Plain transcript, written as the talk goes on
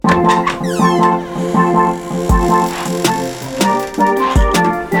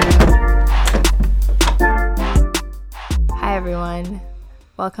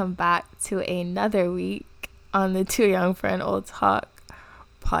welcome back to another week on the Too Young for an Old Talk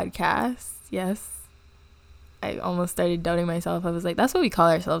podcast. Yes, I almost started doubting myself. I was like, that's what we call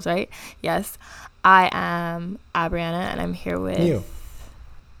ourselves, right? Yes, I am Abriana, and I'm here with you.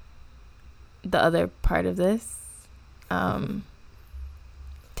 The other part of this.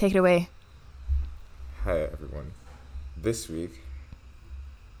 Take it away. Hi everyone. This week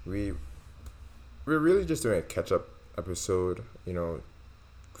we're really just doing a catch-up episode,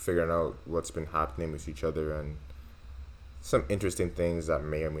 figuring out what's been happening with each other and some interesting things that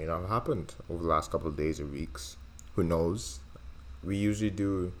may or may not have happened over the last couple of days or weeks. Who knows? We usually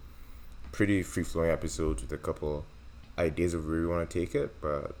do pretty free-flowing episodes with a couple ideas of where we want to take it,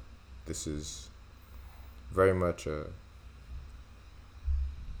 but this is very much a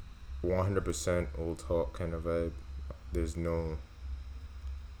 100% old talk kind of vibe. There's no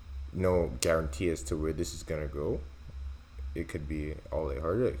guarantee as to where this is gonna go. It could be all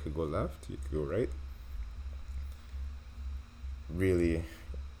lighthearted, it could go left, it could go right. Really,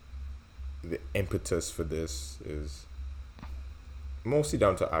 the impetus for this is mostly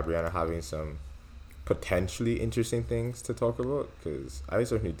down to Abriana having some potentially interesting things to talk about, because I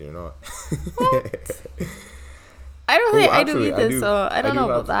certainly do not. What? I don't think I do either, so I don't know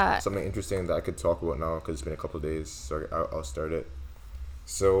about that. Something interesting that I could talk about now because it's been a couple of days, so I'll start it.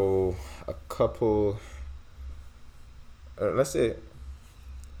 So let's say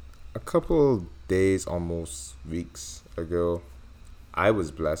a couple days, almost weeks ago, I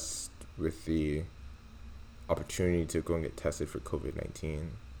was blessed with the opportunity to go and get tested for COVID-19.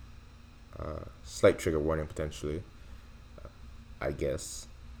 Slight trigger warning potentially, I guess,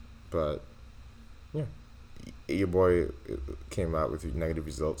 but yeah. Your boy came out with negative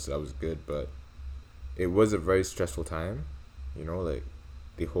results, so that was good, but it was a very stressful time, like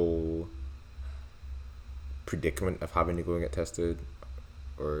the whole predicament of having to go and get tested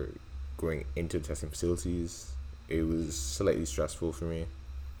or going into testing facilities. It was slightly stressful for me,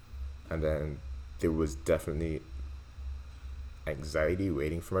 and then there was definitely anxiety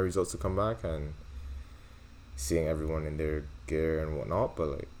waiting for my results to come back and seeing everyone in their gear and whatnot, but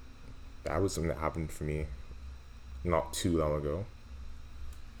like that was something that happened for me not too long ago.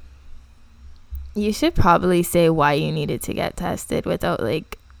 You should probably say why you needed to get tested without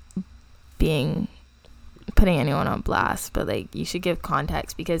putting anyone on blast, but you should give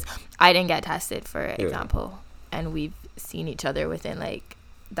context, because I didn't get tested, for example, and we've seen each other within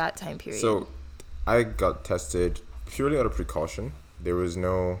that time period. So I got tested purely out of precaution. There was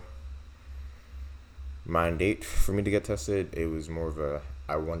no mandate for me to get tested. It was more of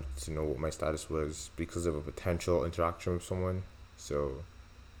I wanted to know what my status was because of a potential interaction with someone. So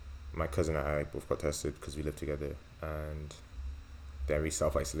my cousin and I both got tested because we lived together, and then we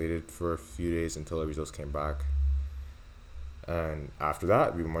self-isolated for a few days until the results came back. And after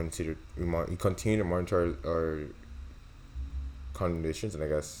that, we continued to monitor our conditions, and I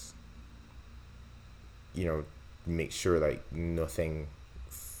guess make sure nothing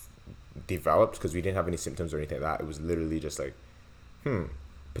developed, because we didn't have any symptoms or anything like that. It was literally just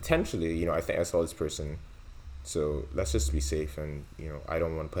potentially, I think I saw this person, so let's just be safe, and I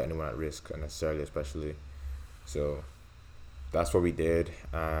don't want to put anyone at risk unnecessarily, especially. So that's what we did,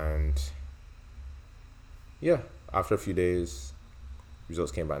 and after a few days,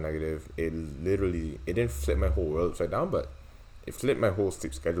 results came back negative. It didn't flip my whole world upside down, but it flipped my whole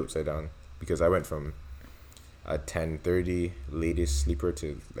sleep schedule upside down, because I went from a 10:30 latest sleeper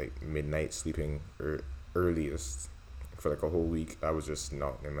to midnight sleeping earliest for a whole week. I was just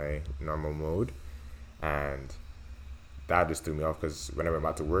not in my normal mode, and that just threw me off, because when I went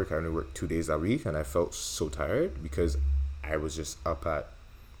back to work, I only worked 2 days that week, and I felt so tired because I was just up at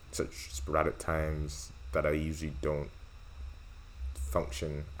such sporadic times that I usually don't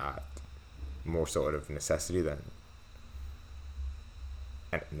function at, more so out of necessity than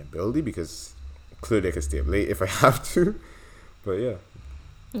an ability, because clearly I can stay up late if I have to. But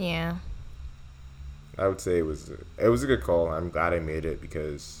yeah, I would say it was a good call. I'm glad I made it,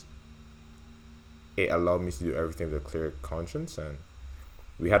 because it allowed me to do everything with a clear conscience, and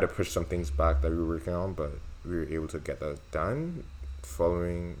we had to push some things back that we were working on, but we were able to get that done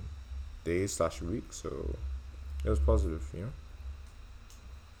following days/week, so it was positive.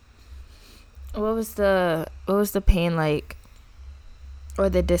 What was the pain like, or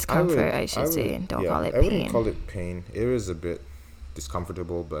the discomfort? I should say. Don't call it pain. I wouldn't call it pain. It was a bit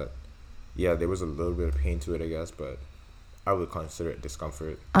discomfortable, but yeah, there was a little bit of pain to it, I guess, but I would consider it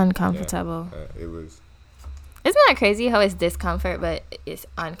discomfort. Uncomfortable. It was. Isn't that crazy how it's discomfort, but it's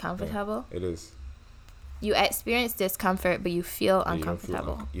uncomfortable? Yeah, it is. You experience discomfort, but you feel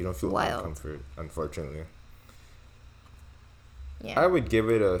uncomfortable. You don't feel uncomfort, unfortunately. Yeah. I would give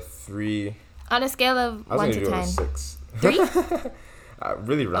it a 3. On a scale of I was 1 gonna to do 10. it a 6. 3?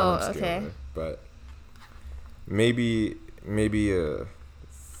 Really random Oh, scale, okay. but maybe a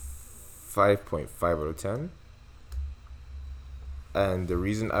 5.5 out of 10. And the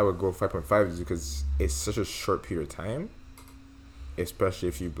reason I would go 5.5 is because it's such a short period of time, especially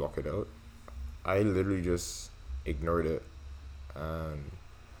if you block it out. I literally just ignored it, and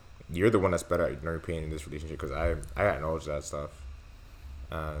you're the one that's better at ignoring pain in this relationship because I acknowledge that stuff,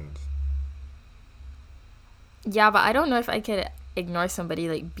 and Yeah, but I don't know if I could ignore somebody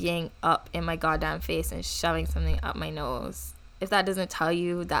like being up in my goddamn face and shoving something up my nose. If that doesn't tell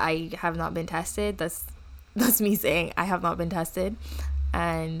you that I have not been tested, that's me saying I have not been tested.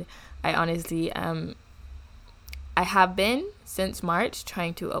 And I honestly I have been since March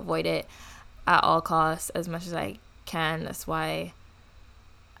trying to avoid it at all costs as much as I can. That's why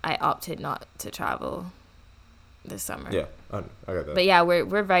I opted not to travel this summer. yeah, I got that. But yeah,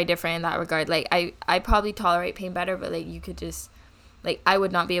 we're very different in that regard. Like I probably tolerate pain better, but like you could just like I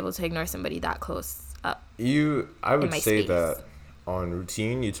would not be able to ignore somebody that close up. I would say space. that on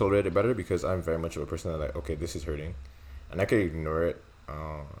routine you tolerate it better because I'm very much of a person that like, okay, this is hurting, and I could ignore it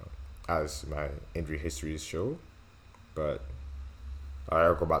as my injury histories show. But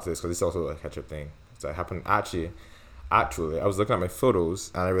I'll go back to this because it's also a catch up thing. So it happened actually I was looking at my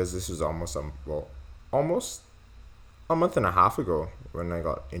photos and I realized this was almost a month and a half ago when I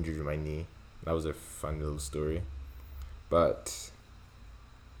got injured in my knee. That was a fun little story. But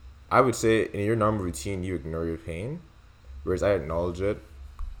I would say in your normal routine you ignore your pain, whereas I acknowledge it,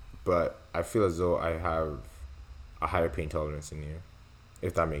 but I feel as though I have a higher pain tolerance than you,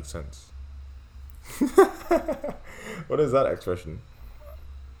 if that makes sense. What is that expression?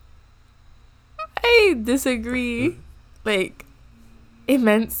 I disagree, like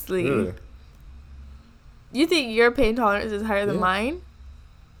immensely. Really? You think your pain tolerance is higher than Yeah. mine?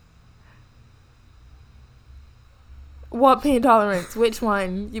 What pain tolerance? Which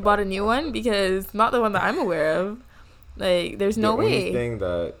one? You bought a new one? Because not the one that I'm aware of. Like, there's no The only way. thing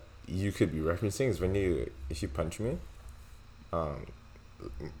that you could be referencing is if you punch me,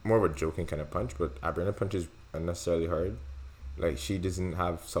 more of a joking kind of punch, but Abriana punches unnecessarily hard. Like, she doesn't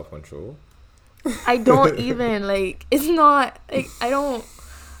have self-control. I don't even like. It's not like I don't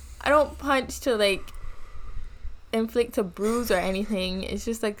punch to like inflict a bruise or anything. It's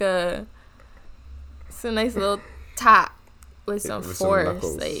just like it's a nice little tap with some force,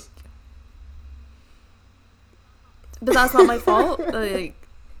 knuckles. like. But that's not my fault. Like,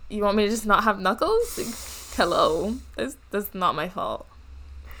 you want me to just not have knuckles? Like, hello, that's not my fault.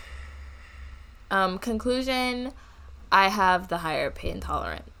 Conclusion: I have the higher pain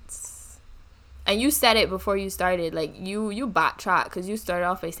tolerance. And you said it before you started. Like, you backtrack because you started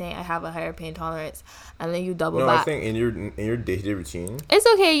off by saying I have a higher pain tolerance, and then you double No, back. I think in your day-to-day routine, It's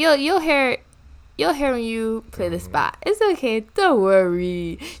okay. You'll hear when you play this back. It's okay. Don't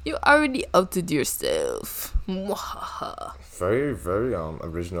worry. You already outed yourself. very, very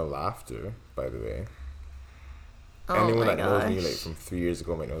original laughter, by the way. Oh Anyone my that knows me gosh. like from 3 years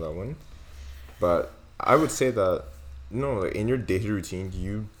ago might know that one. But I would say that no, like in your day-to-day routine,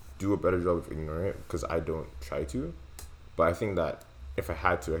 you do a better job of ignoring it because I don't try to. But I think that if I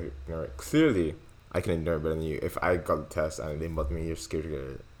had to ignore it, clearly I can ignore it better than you. If I got the test and they mugged me, you're scared to get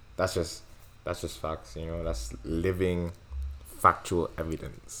it. That's just facts, you know. That's living factual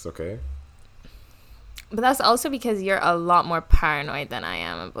evidence. Okay. But that's also because you're a lot more paranoid than I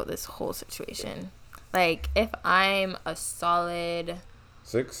am about this whole situation. Like, if I'm a solid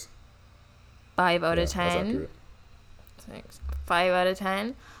 6. 5 out of That's 10, accurate. 5 out of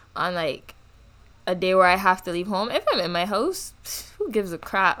 10 on like a day where I have to leave home. If I'm in my house, who gives a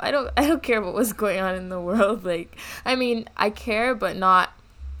crap? I don't care about what's going on in the world. Like, I mean, I care, but not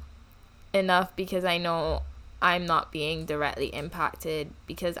enough because I know I'm not being directly impacted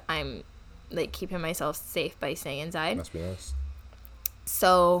because I'm like keeping myself safe by staying inside. Must be nice.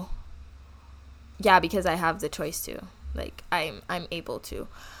 So yeah, because I have the choice to. Like, I'm able to.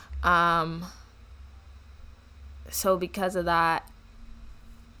 So because of that,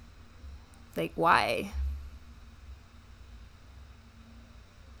 like, why?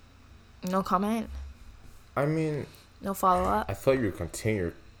 No comment? I mean, No follow up? I thought you would continue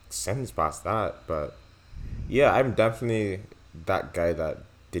your sentence past that, but yeah, I'm definitely that guy that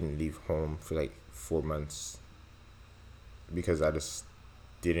didn't leave home for like 4 months because I just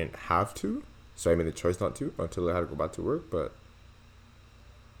didn't have to. So I made the choice not to until I had to go back to work. But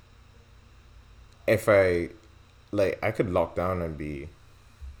if I could lock down and be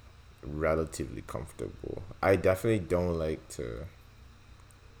relatively comfortable. I definitely don't like to,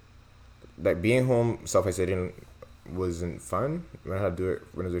 like, being home self-isolating wasn't fun. When I had to do it,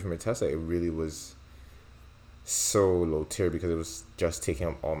 when I was doing for my test, like, it really was so low tier because it was just taking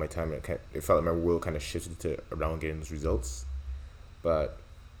up all my time. It felt like my world kind of shifted to around getting those results. But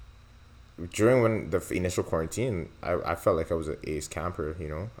during when the initial quarantine, I felt like I was an ace camper, you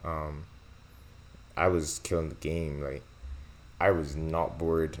know. I was killing the game. Like, I was not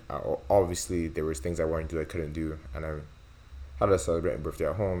bored. Obviously, there was things I wanted to do I couldn't do, and I had to celebrate my birthday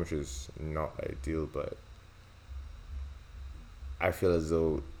at home, which is not ideal, but I feel as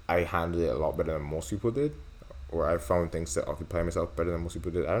though I handled it a lot better than most people did, or I found things to occupy myself better than most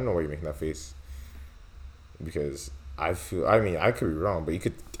people did. I don't know why you're making that face, because I feel, I mean, I could be wrong, but you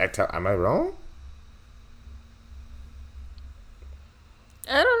could, am I wrong?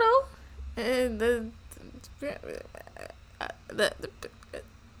 I don't know.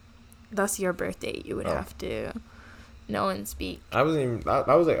 That's your birthday. You would have to know and speak. I wasn't even, that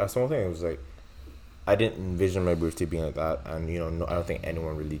was like a small thing. It was like, I didn't envision my birthday being like that, and you know, no, I don't think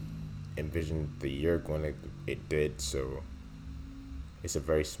anyone really envisioned the year going like it did. So it's a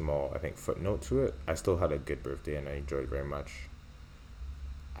very small, I think, footnote to it. I still had a good birthday, and I enjoyed it very much.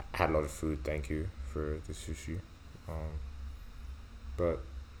 I had a lot of food. Thank you for the sushi. But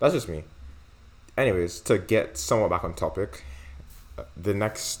that's just me. Anyways, to get somewhat back on topic, the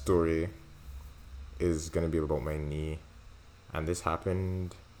next story is gonna be about my knee, and this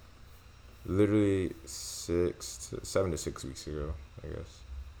happened literally 7 to 6 weeks ago, I guess.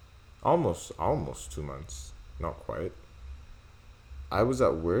 Almost 2 months, not quite. I was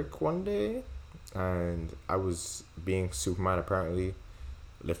at work one day, and I was being Superman apparently,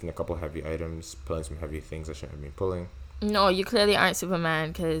 lifting a couple heavy items, pulling some heavy things I shouldn't have been pulling. No, you clearly aren't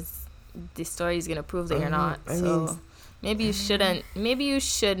Superman, because the story is gonna prove that you're not. So maybe you shouldn't. Maybe you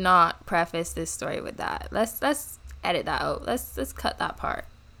should not preface this story with that. Let's edit that out. Let's cut that part.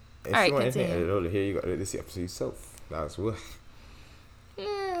 If you want anything edited out, here you got this episode yourself. That's what.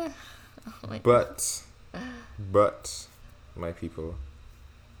 But my people,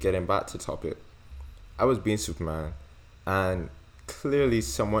 getting back to topic, I was being Superman, and clearly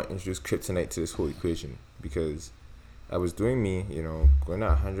someone introduced kryptonite to this whole equation, because I was doing me, you know, going at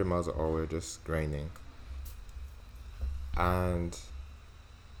 100 miles an hour, just grinding. And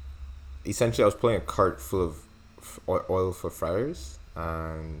essentially I was pulling a cart full of oil for fryers,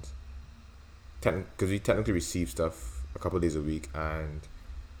 and because we technically receive stuff a couple of days a week, and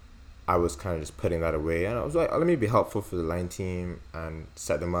I was kind of just putting that away, and I was like, oh, let me be helpful for the line team and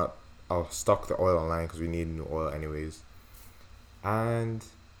set them up. I'll stock the oil online because we need new oil anyways. And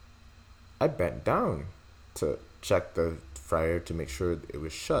I bent down to check the fryer to make sure it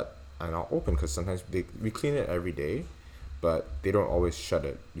was shut and not open, because sometimes we clean it every day, but they don't always shut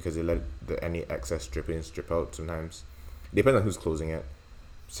it because they let any excess drippings drip out sometimes. It depends on who's closing it.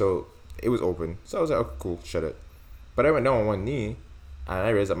 So it was open, so I was like, okay, cool, shut it. But I went down on one knee, and I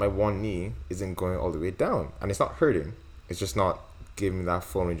realized that my one knee isn't going all the way down, and it's not hurting, it's just not giving me that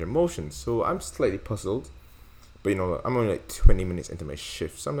full range of motion. So I'm slightly puzzled, but you know, I'm only like 20 minutes into my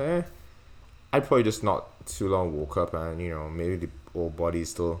shift, so I'm like, I probably just not too long woke up, and you know, maybe the old body is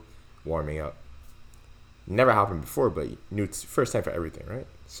still warming up. Never happened before, but new first time for everything, right?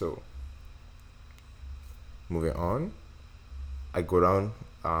 So moving on, I go down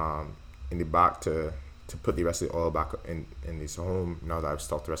in the back to put the rest of the oil back in this home now that I've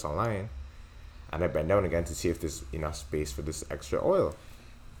stocked the rest online, and I bend down again to see if there's enough space for this extra oil.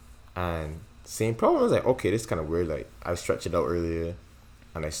 And same problem. I was like, okay, this is kind of weird. Like, I stretched it out earlier,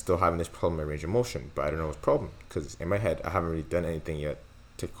 and I still having this problem in my range of motion, but I don't know what's the problem, because in my head I haven't really done anything yet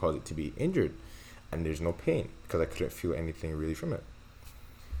to cause it to be injured, and there's no pain because I couldn't feel anything really from it.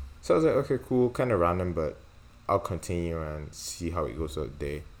 So I was like, okay, cool, kind of random, but I'll continue and see how it goes throughout the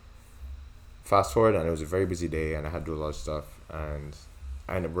day. Fast forward, and it was a very busy day, and I had to do a lot of stuff, and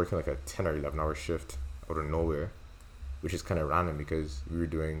I ended up working like a 10 or 11 hour shift out of nowhere, which is kind of random because we were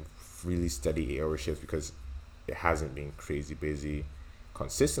doing really steady 8 hour shifts, because it hasn't been crazy busy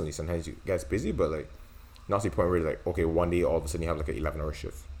consistently. Sometimes it gets busy, but like not to the point where like, okay, one day all of a sudden you have like an 11 hour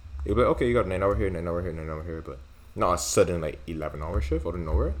shift. You'll be like, okay, you got 9 hour here, 9 hour here, 9 hour here, but not a sudden like 11 hour shift out of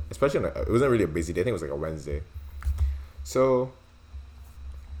nowhere. Especially on it wasn't really a busy day. I think it was like a Wednesday. So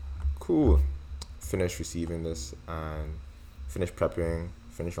cool. Finish receiving this and finish prepping,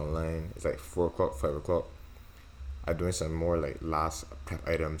 finish online. It's like 4 o'clock, 5 o'clock. I'm doing some more like last prep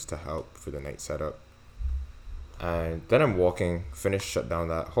items to help for the night setup. And then I'm walking, finish, shut down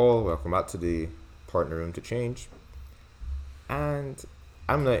that hall, welcome back to the partner room to change. And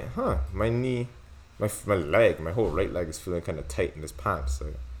I'm like, my knee, my leg, my whole right leg is feeling kind of tight in this pants. So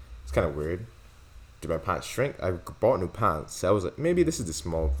it's kind of weird. Did my pants shrink? I bought new pants. So I was like, maybe this is the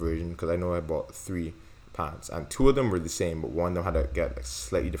small version, because I know I bought 3, pants, and 2 of them were the same, but one of them had to get a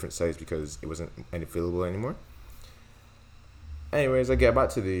slightly different size because it wasn't available anymore. Anyways, I get back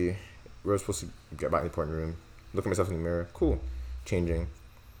to we're supposed to get back in the porting room, look at myself in the mirror, cool, changing,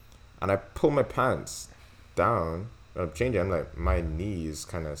 and I pull my pants down, and I'm changing, I'm like, my knee is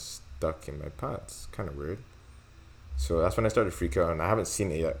kind of stuck in my pants, kind of weird. So that's when I started to freak out, and I haven't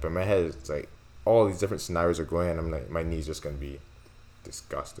seen it yet, but in my head it's like, all these different scenarios are going, and I'm like, my knee's just going to be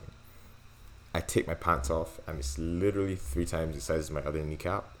disgusting. I take my pants off, and it's literally 3 times the size of my other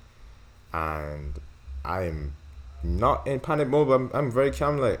kneecap, and I'm not in panic mode, but I'm very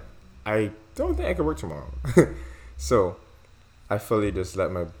calm, like, I don't think I can work tomorrow. So I fully just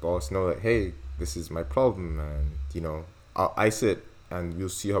let my boss know, like, hey, this is my problem, and, you know, I'll ice it, and we'll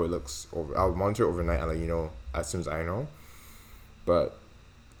see how it looks. I'll monitor it overnight, and let you know as soon as I know. But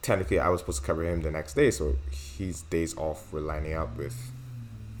technically, I was supposed to cover him the next day, so his days off were lining up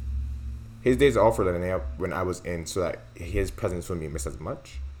when I was in, so that his presence wouldn't be missed as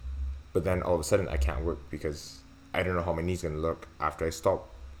much. But then all of a sudden, I can't work because I don't know how my knee's gonna look after I stop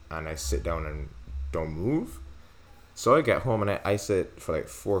and I sit down and don't move. So I get home and I ice it for like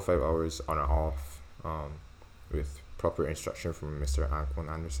 4 or 5 hours on and off, with proper instruction from Mr. Anquan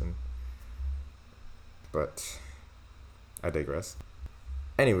Anderson. But I digress.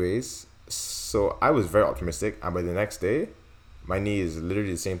 Anyways, so I was very optimistic, and by the next day, my knee is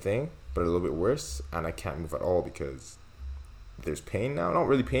literally the same thing, but a little bit worse, and I can't move at all because there's pain now. Not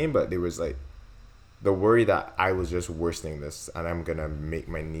really pain, but there was like the worry that I was just worsening this, and I'm gonna make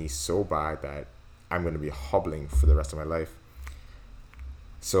my knee so bad that I'm gonna be hobbling for the rest of my life.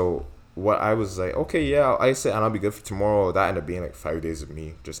 So what I was like, okay, yeah, I'll ice it and I'll be good for tomorrow. That ended up being like 5 days of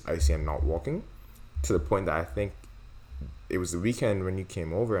me just icing and not walking, to the point that I think it was the weekend when you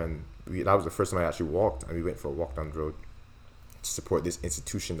came over, and that was the first time I actually walked, and we went for a walk down the road to support this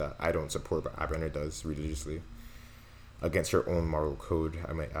institution that I don't support, but Abrenner does religiously, against her own moral code,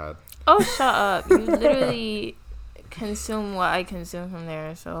 I might add. Oh, shut up. You literally consume what I consume from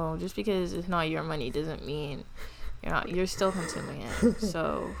there, so just because it's not your money doesn't mean you're still consuming it.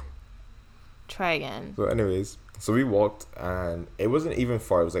 So try again. So anyways, so we walked, and it wasn't even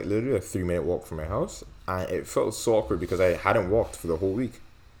far. It was like literally a 3-minute walk from my house, and it felt so awkward because I hadn't walked for the whole week.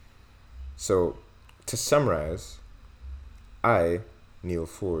 So to summarize, I, Neil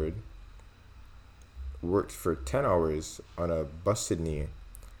Ford, worked for 10 hours on a busted knee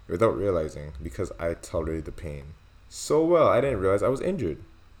without realizing, because I tolerated the pain so well I didn't realize I was injured.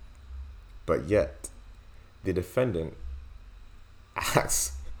 But yet the defendant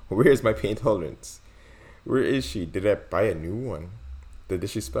asks, where's my pain tolerance? Where is she? Did I buy a new one? The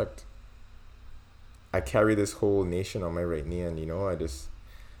disrespect. I carry this whole nation on my right knee, and I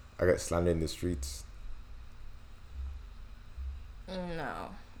got slandered in the streets. No,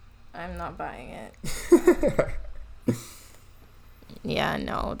 I'm not buying it. Yeah,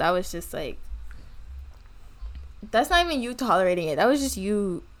 no, that was just like, that's not even you tolerating it. That was just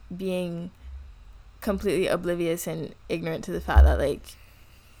you being completely oblivious and ignorant to the fact that like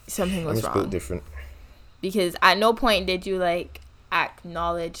something was wrong. Different. Because at no point did you like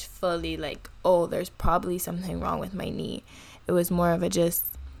acknowledge fully like, oh, there's probably something wrong with my knee. It was more of a just,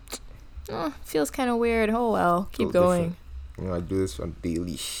 feels kind of weird. Oh well, keep going. Different. I do this on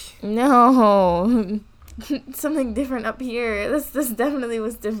daily. No, something different up here. This definitely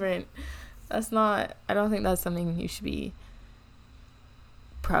was different. That's not. I don't think that's something you should be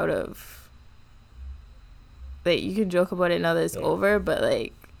proud of. Like, you can joke about it now that it's over, but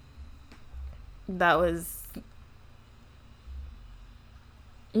like, that was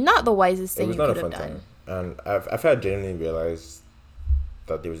not the wisest thing you could have done. And I've had genuinely realized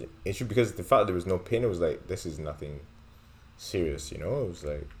that there was an issue, because the fact there was no pain, it was like, this is nothing serious, It was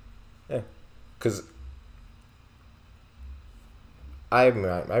like, because I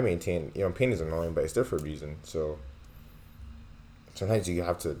maintain, pain is annoying, but it's there for a reason. So sometimes you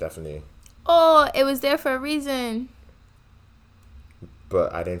have to definitely. Oh, it was there for a reason.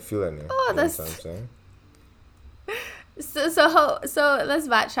 But I didn't feel any. Oh, that's what I'm saying. So let's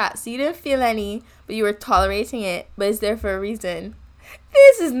backtrack. So you didn't feel any, but you were tolerating it, but it's there for a reason.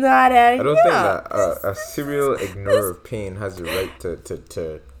 This is not I don't think that a serial ignorer of pain has the right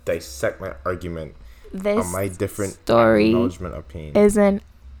to dissect my argument on my different acknowledgement of pain. Isn't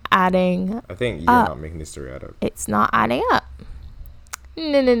adding. I think you're not making this story add up. It's not adding up.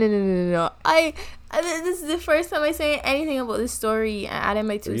 No. This is the first time I say anything about this story and adding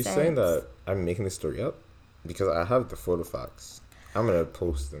my 2 cents. Are you saying that I'm making this story up? Because I have the photo facts. I'm gonna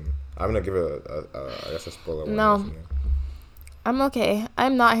post them. I'm gonna give it I guess a spoiler. No, I'm okay.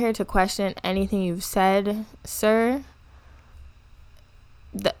 I'm not here to question anything you've said, sir.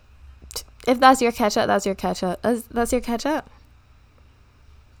 If that's your catch up, that's your catch up. That's your catch up.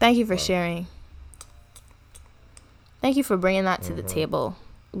 Thank you for sharing. Thank you for bringing that to the table.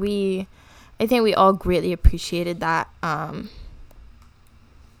 I think we all greatly appreciated that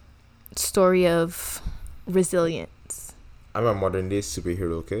story of resilience. I'm a modern day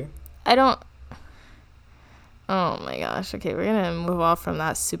superhero, okay? Oh my gosh. Okay, we're going to move off from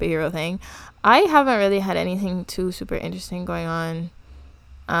that superhero thing. I haven't really had anything too super interesting going on.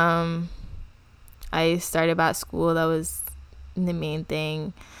 I started back school. That was the main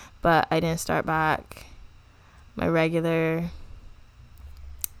thing. But I didn't start back my regular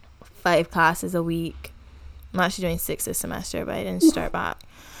 5 classes a week. I'm actually doing 6 this semester, but I didn't start back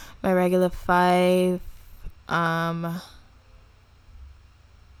my regular 5.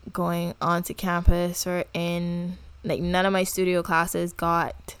 Going onto campus or in, like, none of my studio classes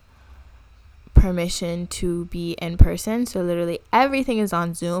got permission to be in person, so literally everything is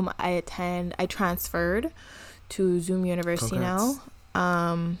on Zoom. I transferred to Zoom University. Congrats.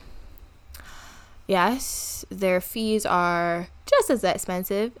 Now. Yes, their fees are just as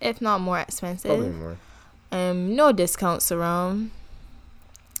expensive, if not more expensive. Probably more. No discounts around.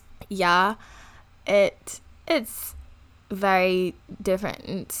 Yeah, it's very different.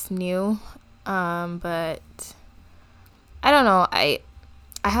 It's new, but I don't know. I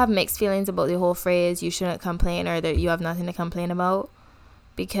have mixed feelings about the whole phrase "you shouldn't complain" or that you have nothing to complain about,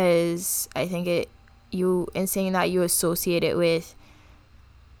 because I think in saying that, you associate it with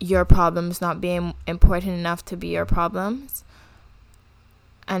your problems not being important enough to be your problems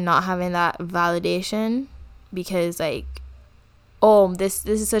and not having that validation, because like, oh, this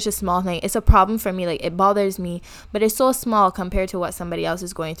is such a small thing. It's a problem for me. Like, it bothers me, but it's so small compared to what somebody else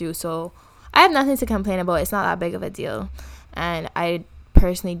is going through. So I have nothing to complain about. It's not that big of a deal. And I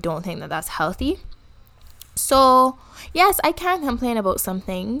personally don't think that that's healthy. So yes, I can complain about some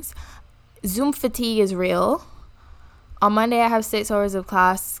things. Zoom fatigue is real. On Monday, I have 6 hours of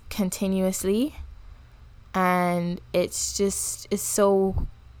class continuously. And it's so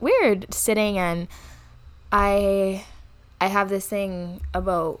weird sitting, and I have this thing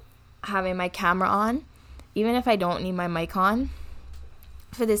about having my camera on. Even if I don't need my mic on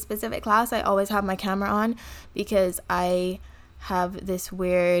for this specific class, I always have my camera on, because I have this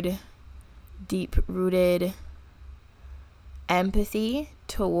weird, deep-rooted empathy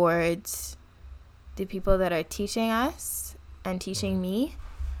towards the people that are teaching us and teaching me.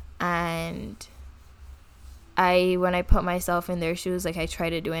 And when I put myself in their shoes, like I try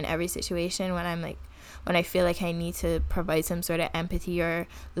to do in every situation when I feel like I need to provide some sort of empathy or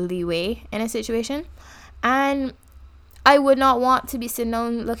leeway in a situation. And I would not want to be sitting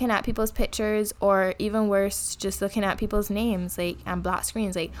down looking at people's pictures, or even worse, just looking at people's names, like, and black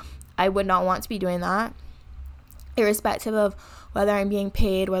screens. Like, I would not want to be doing that, irrespective of whether I'm being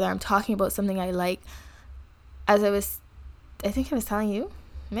paid, whether I'm talking about something I like. As I think I was telling you,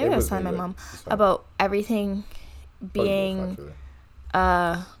 maybe I was telling my mom about everything being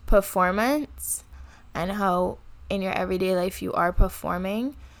a performance, and how in your everyday life you are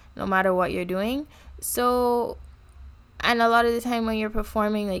performing no matter what you're doing. So, and a lot of the time when you're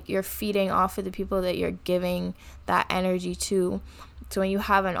performing, like, you're feeding off of the people that you're giving that energy to. So when you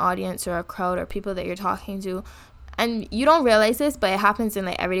have an audience or a crowd or people that you're talking to, and you don't realize this, but it happens in,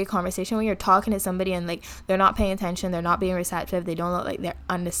 like, everyday conversation, when you're talking to somebody and, like, they're not paying attention, they're not being receptive, they don't look like they're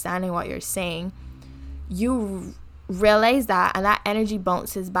understanding what you're saying, you realize that, and that energy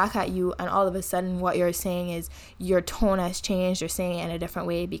bounces back at you, and all of a sudden what you're saying is, your tone has changed, you're saying it in a different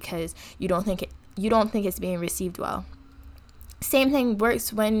way because you don't think it's being received well. Same thing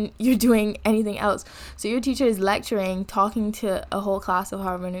works when you're doing anything else. So your teacher is lecturing, talking to a whole class of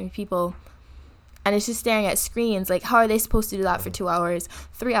however many people, and it's just staring at screens. Like, how are they supposed to do that for 2 hours,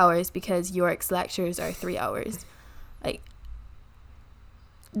 3 hours, because York's lectures are 3 hours? Like,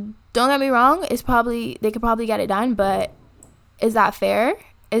 don't get me wrong, they could probably get it done, but is that fair?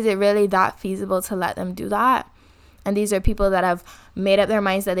 Is it really that feasible to let them do that? And these are people that have made up their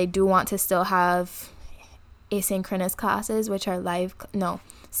minds that they do want to still have asynchronous classes, which are live. No,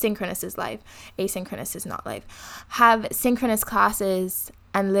 synchronous is live. Asynchronous is not live. Have synchronous classes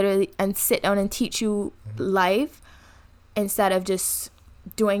and sit down and teach you live, instead of just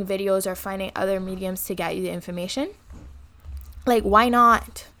doing videos or finding other mediums to get you the information. Like, why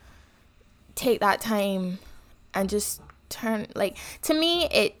not take that time and just turn, like, to me,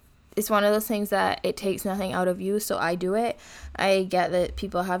 it's one of those things that it takes nothing out of you, so I do it. I get that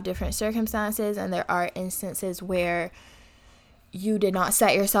people have different circumstances, and there are instances where you did not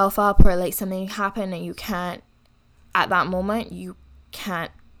set yourself up, or, like, something happened and you can't, at that moment, you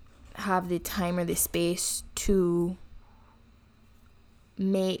can't have the time or the space to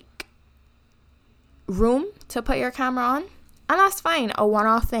make room to put your camera on, and that's fine, a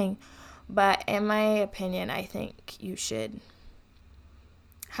one-off thing. But in my opinion, I think you should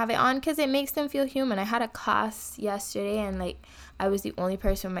have it on because it makes them feel human. I had a class yesterday, and like I was the only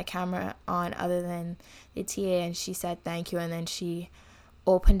person with my camera on other than the TA, and she said thank you, and then she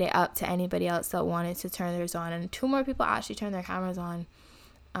opened it up to anybody else that wanted to turn theirs on, and 2 more people actually turned their cameras on,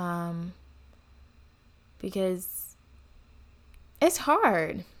 because it's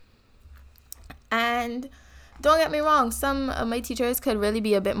hard. And don't get me wrong, some of my teachers could really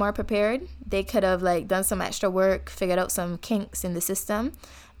be a bit more prepared. They could have like done some extra work, figured out some kinks in the system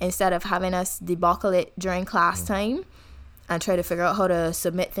instead of having us debacle it during class time and try to figure out how to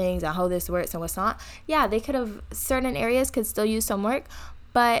submit things and how this works and what's not. Yeah, they could have, certain areas could still use some work,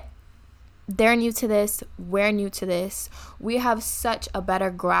 but they're new to this, we're new to this. We have such a better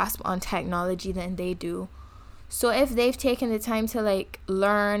grasp on technology than they do. So if they've taken the time to like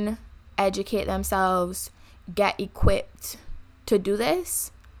learn, educate themselves, get equipped to do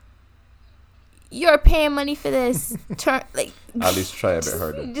this, you're paying money for this. Like at least try a bit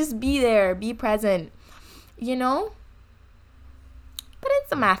harder. Just be there, be present, you know. Put in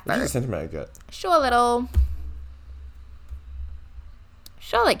some effort. That's a sentiment I get. Show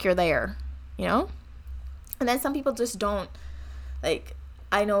like you're there, you know. And then some people just don't. Like,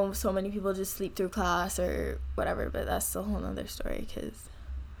 I know so many people just sleep through class or whatever, but that's a whole nother story, because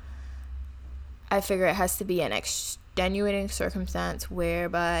I figure it has to be an extenuating circumstance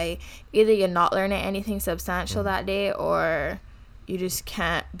whereby either you're not learning anything substantial that day, or you just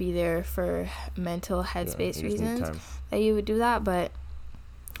can't be there for mental headspace reasons that you would do that. But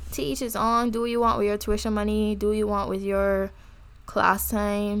to each his own. Do what you want with your tuition money. Do what you want with your class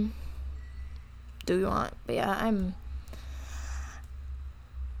time. Do what you want. But yeah,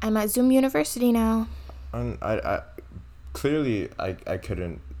 I'm at Zoom University now. And I clearly I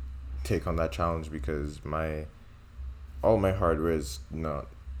couldn't take on that challenge because all my hardware is not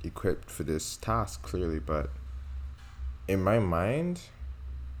equipped for this task, clearly. But in my mind,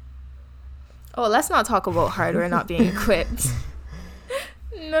 let's not talk about hardware not being equipped.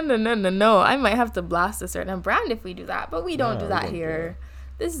 No. I might have to blast a certain brand if we do that, but we don't do that here.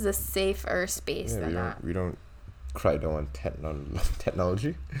 This is a safer space than that. We don't cry down on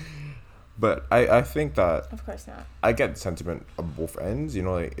technology. But I think that, of course not, I get the sentiment of both ends. You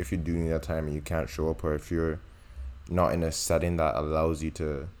know, like if you're doing that time and you can't show up, or if you're not in a setting that allows you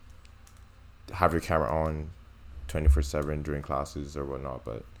to have your camera on 24/7 during classes or whatnot.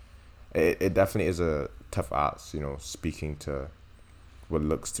 But it definitely is a tough ask, you know, speaking to what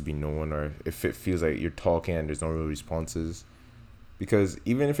looks to be no one, or if it feels like you're talking and there's no real responses. Because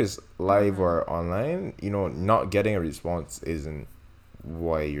even if it's live or online, you know, not getting a response isn't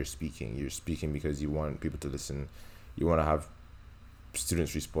why you're speaking. You're speaking because you want people to listen. You want to have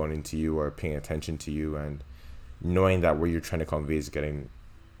students responding to you or paying attention to you, and knowing that what you're trying to convey is getting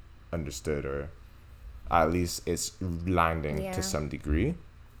understood, or at least it's landing to some degree.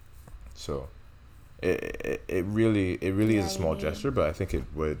 So it really is a small gesture, but I think it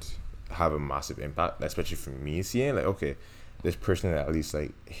would have a massive impact, especially for me, seeing like, okay, this person at least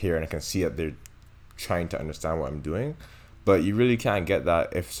like here, and I can see that they're trying to understand what I'm doing. But you really can't get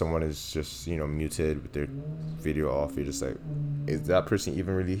that if someone is just, you know, muted with their video off. You're just like, is that person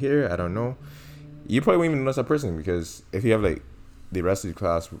even really here? I don't know. You probably won't even notice that person, because if you have like the rest of the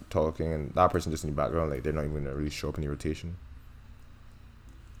class talking and that person just in the background, like they're not even gonna really show up in the rotation.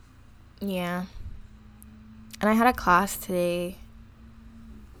 Yeah. And I had a class today.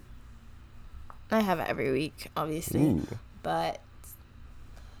 I have it every week, obviously. Ooh. But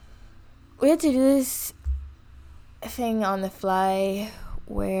we had to do this thing on the fly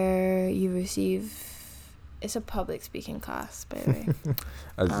where you receive, it's a public speaking class, by the way.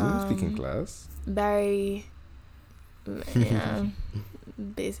 A Zoom speaking class? Very, yeah,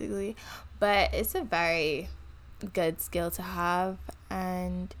 basically. But it's a very good skill to have,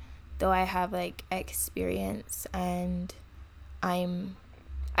 and though I have like experience and I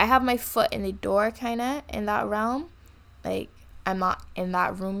have my foot in the door kind of in that realm, like I'm not in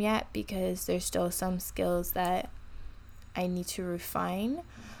that room yet because there's still some skills that I need to refine.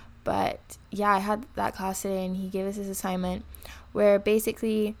 But yeah, I had that class today, and he gave us this assignment where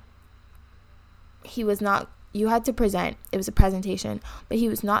basically you had to present. It was a presentation, but he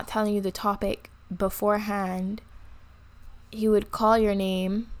was not telling you the topic beforehand. He would call your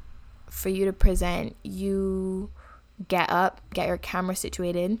name for you to present. You get up, get your camera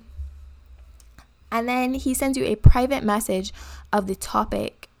situated, and then he sends you a private message of the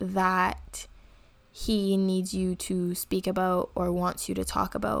topic that he needs you to speak about or wants you to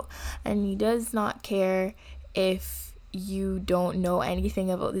talk about. And he does not care if you don't know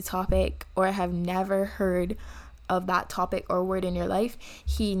anything about the topic or have never heard of that topic or word in your life,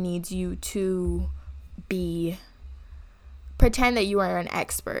 he needs you to pretend that you are an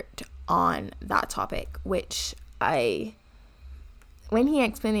expert on that topic, which when he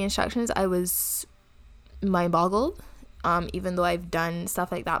explained the instructions, I was mind boggled. Even though I've done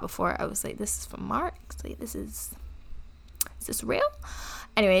stuff like that before, I was like, this is from Marx, like, is this real?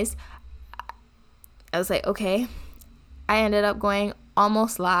 Anyways, I was like, okay. I ended up going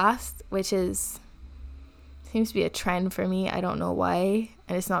almost last, which seems to be a trend for me. I don't know why.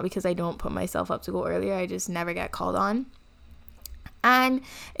 And it's not because I don't put myself up to go earlier. I just never get called on. And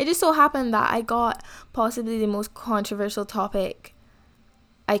it just so happened that I got possibly the most controversial topic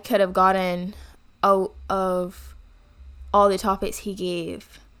I could have gotten out of all the topics he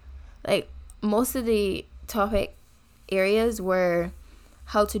gave. Like, most of the topic areas were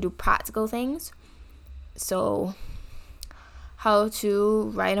how to do practical things. So, how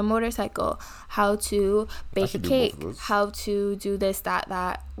to ride a motorcycle, how to bake a cake, how to do this,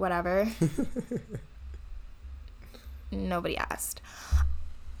 that, whatever. Nobody asked.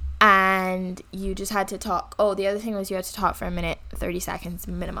 And you just had to talk. Oh, the other thing was you had to talk for a minute, 30 seconds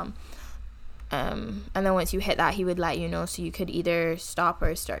minimum. And then once you hit that, he would let you know, so you could either stop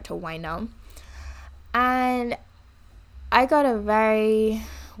or start to wind down. And I got a very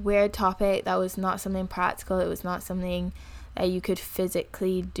weird topic that was not something practical. It was not something that you could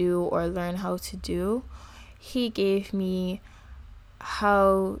physically do or learn how to do. He gave me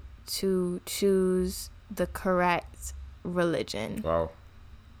how to choose the correct religion. Wow.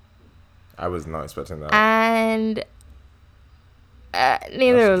 I was not expecting that. And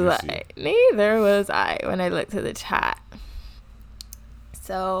neither was I when I looked at the chat.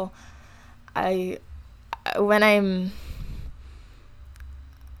 So when I'm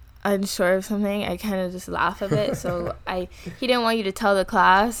unsure of something, I kind of just laugh a bit. So he didn't want you to tell the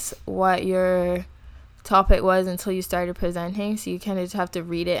class what your topic was until you started presenting, so you kind of just have to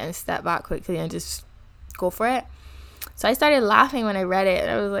read it and step back quickly and just go for it. So I started laughing when I read it,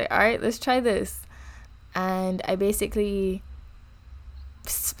 and I was like, all right, let's try this. And I basically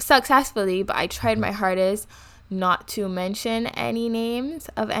successfully, but I tried my hardest not to mention any names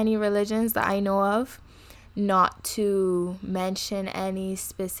of any religions that I know of, not to mention any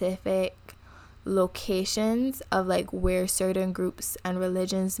specific locations of like where certain groups and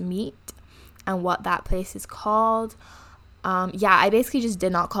religions meet and what that place is called. I basically just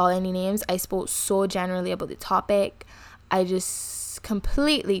did not call any names. I spoke so generally about the topic. I just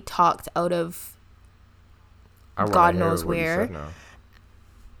completely talked out of God knows where.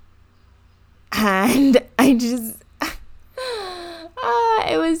 And I just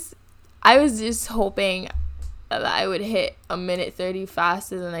I was just hoping that I would hit a minute 30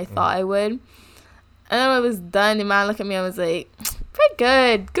 faster than I thought I would. And then when I was done, the man looked at me and was like, pretty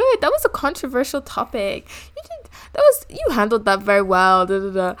good. That was a controversial topic. You handled that very well. Da, da,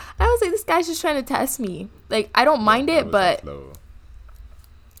 da. And I was like, this guy's just trying to test me. Like, I don't mind it, but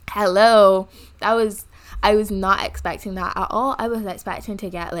hello. I was not expecting that at all. I was expecting to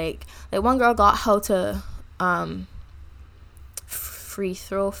get like one girl got how to free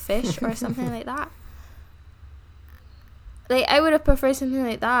throw fish or something like that. Like, I would have preferred something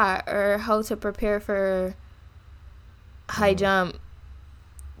like that, or how to prepare for high jump.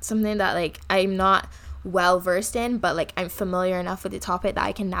 Something that like I'm not well versed in, but like I'm familiar enough with the topic that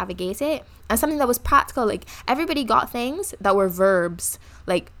I can navigate it. And something that was practical. Like, everybody got things that were verbs,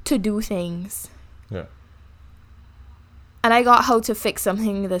 like to do things. Yeah. And I got how to pick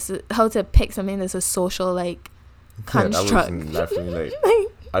something that's a social like construct. Yeah, that was definitely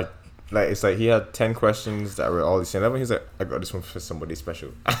like it's like he had 10 questions that were all the same level. He's like, I got this one for somebody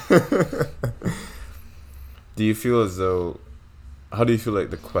special. Do you feel as though? How do you feel like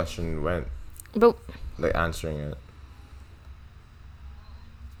the question went? But like answering it.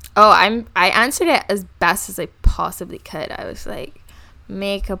 I answered it as best as I possibly could. I was like,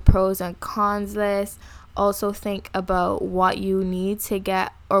 make a pros and cons list. Also think about what you need to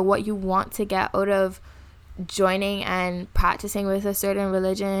get or what you want to get out of joining and practicing with a certain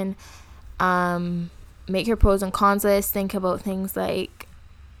religion. Make your pros and cons list. Think about things like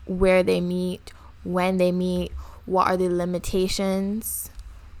where they meet, when they meet, what are the limitations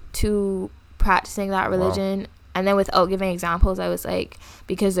to practicing that religion. Wow. And then without giving examples, I was like,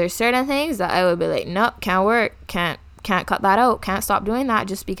 because there's certain things that I would be like, nope, can't work, can't cut that out, can't stop doing that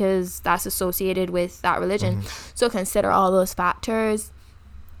just because that's associated with that religion. So consider all those factors,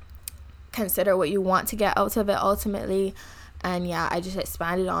 consider what you want to get out of it ultimately. And I just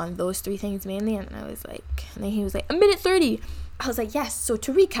expanded on those three things mainly. And I was like, and then he was like, a minute 30. I was like, yes. So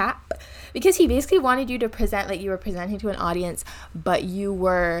to recap, because he basically wanted you to present like you were presenting to an audience, but you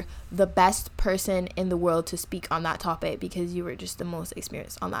were the best person in the world to speak on that topic because you were just the most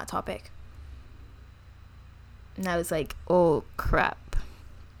experienced on that topic. And I was like, oh crap.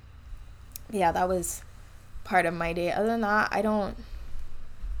 Yeah, that was part of my day. Other than that,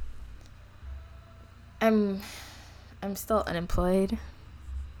 I'm still unemployed.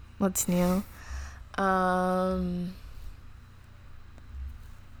 What's new?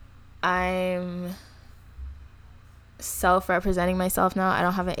 I'm self-representing myself now. I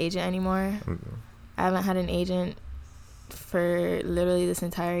don't have an agent anymore. Mm-hmm. I haven't had an agent for literally this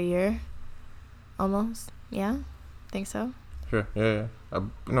entire year. Almost. Yeah? Think so? Sure. Yeah.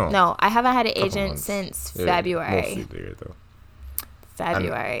 No, I haven't had an agent since February. Mostly there, though.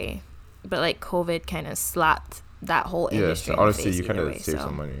 February. But like COVID kind of slapped that whole industry. Yeah, so honestly, you kind of save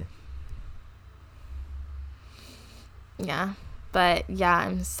some money. Yeah. But yeah,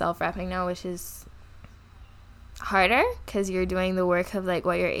 I'm self-repping now, which is harder because you're doing the work of like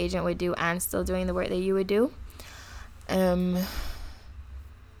what your agent would do and still doing the work that you would do.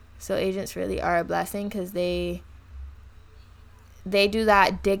 So agents really are a blessing because they do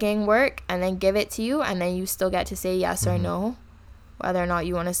that digging work and then give it to you, and then you still get to say yes or no, whether or not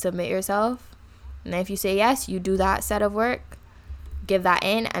you want to submit yourself. And then if you say yes, you do that set of work, give that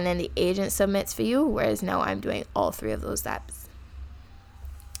in, and then the agent submits for you, whereas now I'm doing all three of those steps.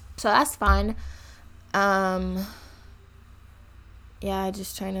 So that's fun. Yeah,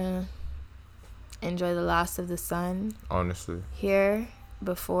 just trying to enjoy the last of the sun. Honestly. Here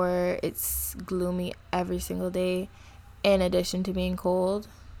before it's gloomy every single day, in addition to being cold.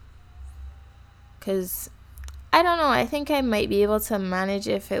 Because, I don't know, I think I might be able to manage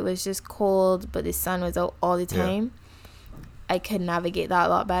if it was just cold, but the sun was out all the time. Yeah. I could navigate that a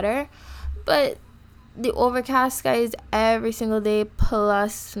lot better. But the overcast skies every single day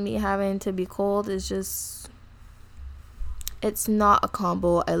plus me having to be cold is just, it's not a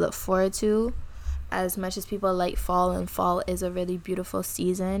combo I look forward to as much as people like fall, and fall is a really beautiful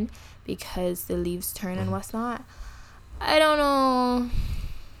season because the leaves turn and what's not. I don't know.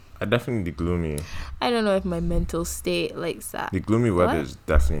 I definitely the gloomy. I don't know if my mental state likes that. The gloomy weather is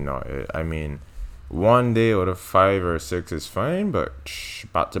definitely not it. I mean, one day out of 5 or 6 is fine, but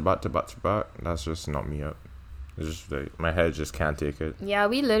back to back, that's just not me up. It's just like my head just can't take it. Yeah,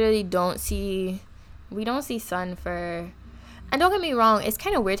 we literally don't see sun for, and don't get me wrong, it's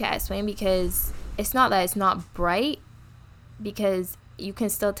kind of weird to explain because it's not that it's not bright, because you can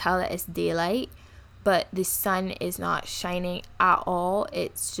still tell that it's daylight, but the sun is not shining at all.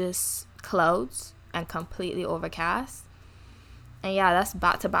 It's just clouds and completely overcast. And yeah, that's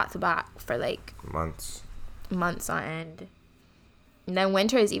back to back for like months on end. And then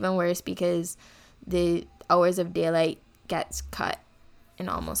winter is even worse because the hours of daylight gets cut in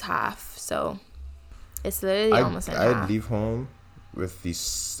almost half. So it's literally almost in half. I'd leave home with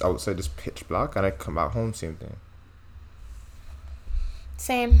these outside is pitch black, and I come back home, same thing.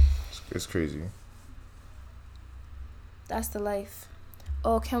 Same. It's crazy. That's the life.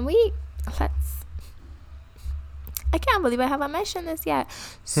 Oh, I can't believe I haven't mentioned this yet.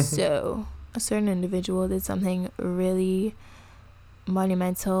 So, a certain individual did something really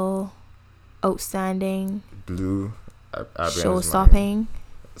monumental, outstanding, show-stopping.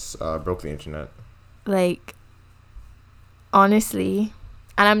 Broke the internet. Like, honestly,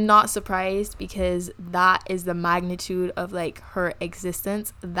 and I'm not surprised because that is the magnitude of like her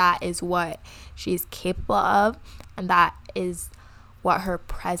existence. That is what she's capable of, and that is what her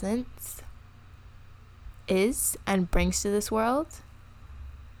presence is and brings to this world.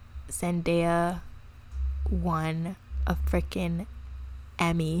 Zendaya won a freaking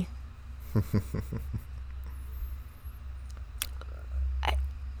Emmy.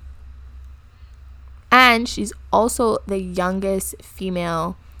 And she's also the youngest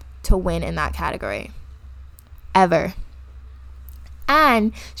female to win in that category ever.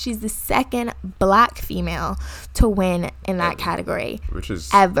 And she's the second black female to win in that category. Which is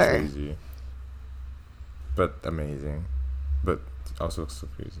ever. Crazy. But amazing. But also so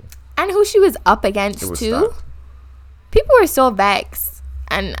crazy. And who she was up against too. Stacked. People were so vexed.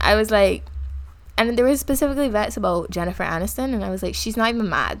 And I was like, and there was specifically vexed about Jennifer Aniston, and I was like, she's not even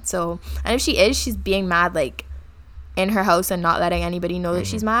mad. So, and if she is, she's being mad like in her house and not letting anybody know that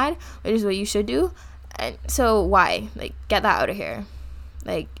she's mad, which is what you should do. And so why? Like, get that out of here.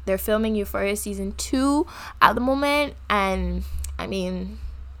 Like, they're filming Euphoria season 2 at the moment, and I mean,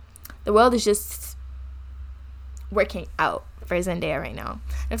 the world is just working out for Zendaya right now.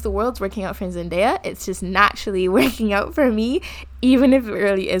 And if the world's working out for Zendaya, it's just naturally working out for me, even if it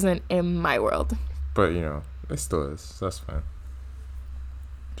really isn't in my world. But, you know, it still is. So that's fine.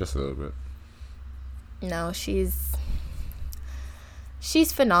 Just a little bit. No, she's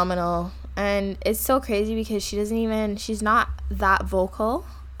phenomenal. And it's so crazy because she's not that vocal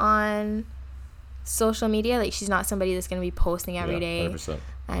on social media. Like, she's not somebody that's going to be posting every day 100%.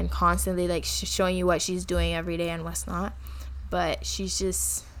 and constantly, like, showing you what she's doing every day and what's not. But she's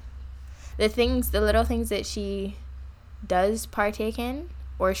just, the little things that she does partake in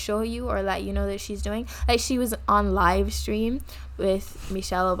or show you or let you know that she's doing. Like, she was on live stream with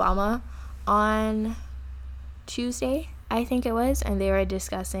Michelle Obama on Tuesday, I think it was, and they were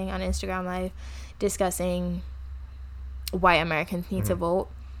discussing on Instagram Live, discussing why Americans need to vote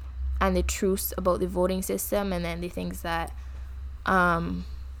and the truths about the voting system, and then the things that don't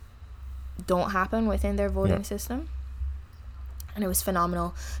happen within their voting system. And it was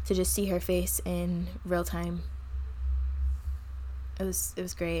phenomenal to just see her face in real time. It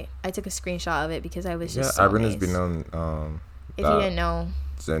was great. I took a screenshot of it because I was just so Irina's amazed. been on If you didn't know,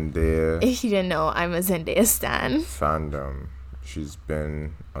 Zendaya. If you didn't know, I'm a Zendaya stan. Fandom. She's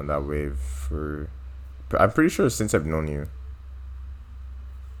been on that wave for, I'm pretty sure, since I've known you.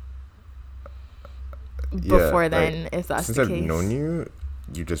 Before then, if that's since the I've case. known you,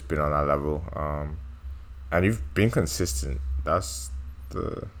 you've just been on that level. And you've been consistent. That's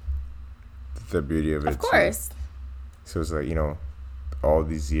the beauty of it. Of course. So it's like, all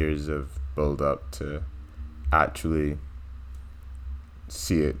these years of build up to actually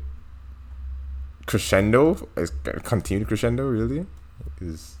see it crescendo, it's continued crescendo, really.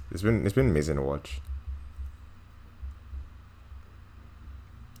 It's been amazing to watch.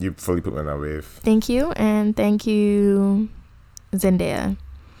 You fully put me on that wave. Thank you, and thank you, Zendaya.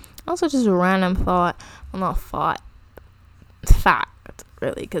 Also, just a random thought. Well, not thought. Fact,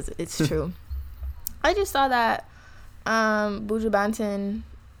 really, because it's true. I just saw that Buju Banton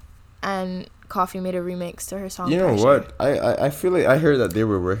and Coffee made a remix to her song. You know Pressure. what? I feel like I heard that they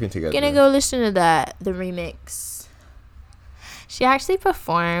were working together. Gonna go listen to the remix. She actually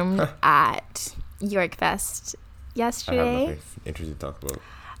performed at York Fest yesterday. I have nothing interesting to talk about.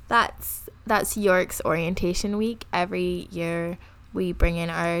 That's York's orientation week. Every year we bring in,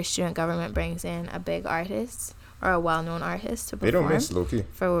 our student government brings in a big artist or a well-known artist to perform. They don't miss Loki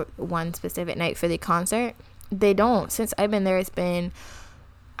for one specific night for the concert. They don't. Since I've been there, it's been,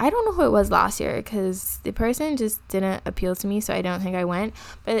 I don't know who it was last year because the person just didn't appeal to me, so I don't think I went.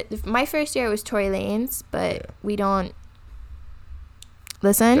 But my first year was Tory Lanez, but we don't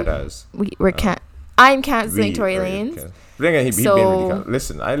listen. I'm canceling Tory Lanez. But again, he been really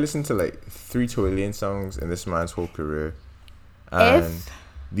listen, I listened to like 3 Tory Lanez songs in this man's whole career, and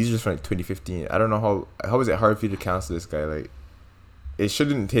these are just from like 2015. I don't know how is it hard for you to cancel this guy? Like, it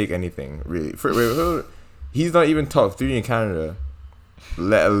shouldn't take anything really. He's not even top 3 in Canada,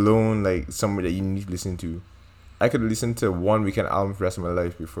 let alone like somebody that you need to listen to. I could listen to one Weekend album for the rest of my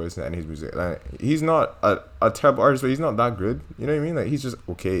life before listening to any of his music. Like, he's not a terrible artist, but he's not that good. You know what I mean? Like, he's just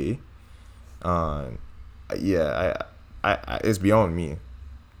okay. Yeah, I it's beyond me.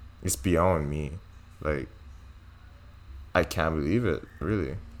 It's beyond me. Like, I can't believe it,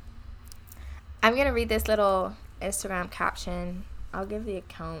 really. I'm gonna read this little Instagram caption. I'll give the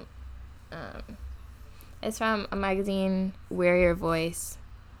account. It's from a magazine, Wear Your Voice.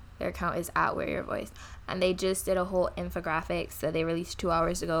 Their account is at Wear Your Voice, and they just did a whole infographics that they released 2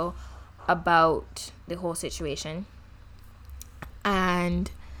 hours ago about the whole situation.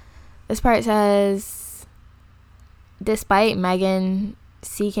 And this part says, despite Megan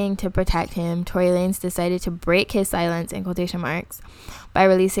seeking to protect him, Tory Lanez decided to break his silence, in quotation marks, by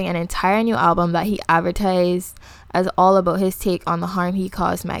releasing an entire new album that he advertised as all about his take on the harm he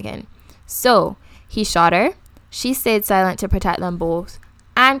caused Megan. So, he shot her, she stayed silent to protect them both,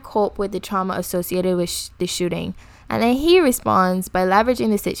 and cope with the trauma associated with the shooting. And then he responds by leveraging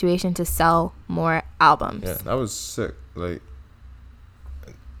the situation to sell more albums. Yeah, that was sick. Like,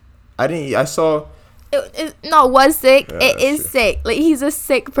 I saw... was sick. Yeah, it is sick. Like, he's a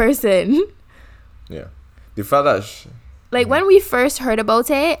sick person. Yeah. The fact that... when we first heard about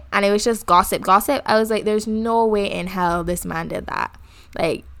it, and it was just gossip, I was like, there's no way in hell this man did that.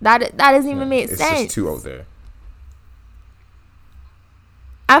 Like, that doesn't even make sense. It's just too out there.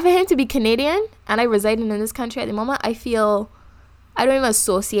 And for him to be Canadian, and I residing in this country at the moment, I feel... I don't even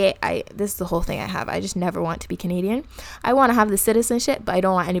associate... This is the whole thing I have. I just never want to be Canadian. I want to have the citizenship, but I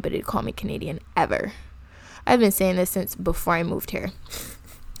don't want anybody to call me Canadian, ever. I've been saying this since before I moved here.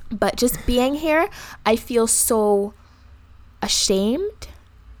 But just being here, I feel so ashamed.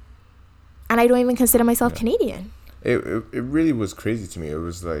 And I don't even consider myself Canadian. It really was crazy to me. It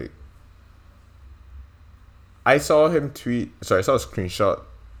was like... I saw him tweet... Sorry, I saw a screenshot.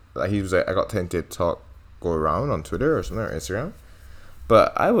 He was like, I got 10 TikTok go around on Twitter or something, or Instagram.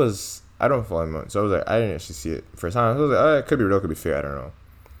 But I don't follow him, so I was like, I didn't actually see it first time. I was like, oh, it could be real, could be fake, I don't know.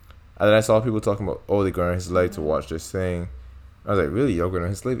 And then I saw people talking about, oh, they go on his live to watch this thing. I was like, really? Y'all going on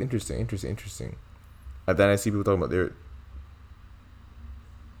his live? Interesting. And then I see people talking about their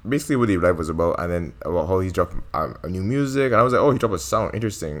basically what the live was about, and then about how he's dropped a new music. And I was like, oh, he dropped a song.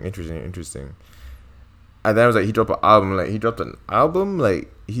 Interesting. And then I was like, he dropped an album. Like, he dropped an album?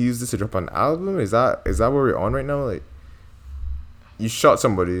 Like, he used this to drop an album? Is that where we're on right now? Like, you shot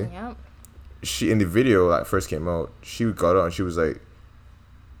somebody. Yep. She, in the video that first came out, she got out and she was like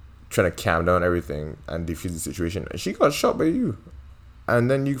trying to calm down everything and defuse the situation. And she got shot by you. And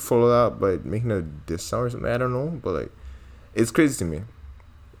then you follow that by making a diss song or something. I don't know. But, like, it's crazy to me.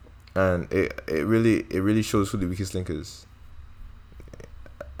 And it really shows who the weakest link is.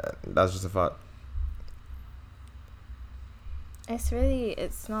 That's just a fact.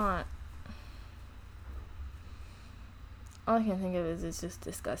 It's not. All I can think of is it's just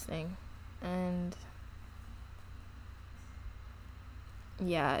disgusting. And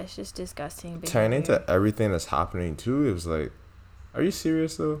yeah, it's just disgusting. Tying into everything that's happening too, it was like, are you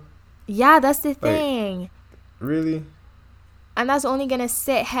serious though? Yeah, that's the thing. Really? And that's only gonna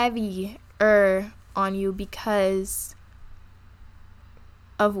sit heavier on you because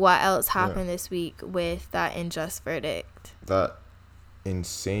of what else happened this week with that unjust verdict. That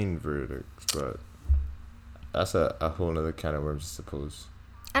insane verdict, but that's a whole nother can of worms, I suppose.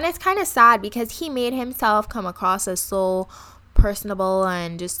 And it's kind of sad because he made himself come across as so personable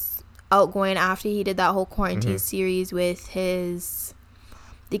and just outgoing after he did that whole quarantine series with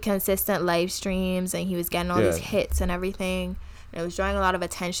the consistent live streams, and he was getting all these hits and everything, and it was drawing a lot of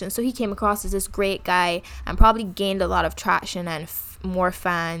attention. So he came across as this great guy and probably gained a lot of traction and more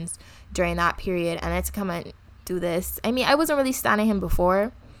fans during that period. And then to come and do this, I mean, I wasn't really standing him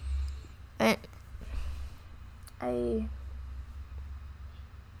before, but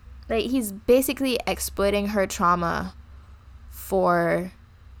he's basically exploiting her trauma for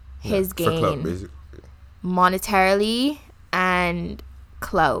his gain, for clout, basically. Monetarily and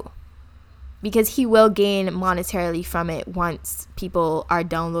clout, because he will gain monetarily from it once people are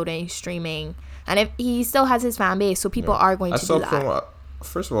downloading, streaming, and if he still has his fan base, so people are going to do that.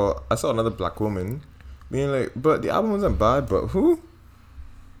 First of all, I saw another black woman being like, but the album wasn't bad, but who?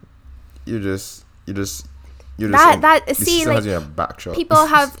 You're just see, like, people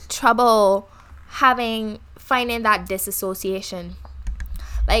have trouble finding that disassociation.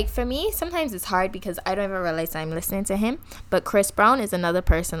 Like, for me, sometimes it's hard because I don't even realize I'm listening to him. But Chris Brown is another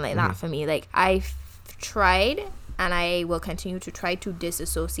person like that for me. Like, I've tried, and I will continue to try to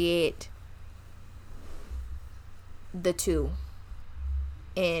disassociate the two.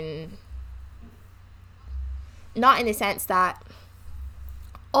 Not in the sense that,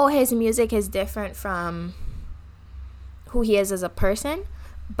 oh, his music is different from who he is as a person,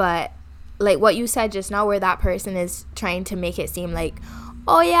 but like what you said just now, where that person is trying to make it seem like,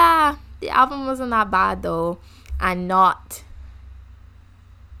 oh yeah, the album wasn't that bad though, and not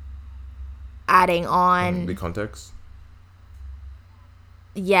adding on the context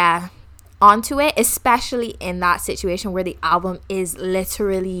onto it, especially in that situation where the album is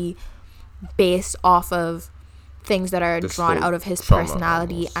literally based off of things that are drawn out of his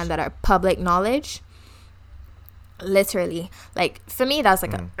personality almost, and that are public knowledge. Literally, like, for me, that's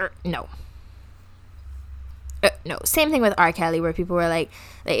like no. Same thing with R. Kelly, where people were like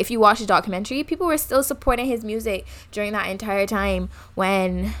if you watch the documentary, people were still supporting his music during that entire time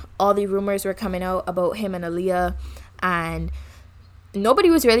when all the rumors were coming out about him and Aaliyah, and nobody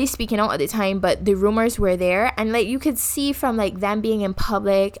was really speaking out at the time, but the rumors were there, and like you could see from like them being in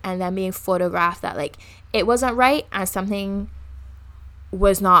public and them being photographed that like it wasn't right and something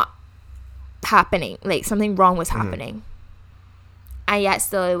was not happening, like something wrong was happening. And yet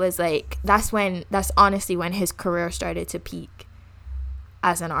still it was like that's honestly when his career started to peak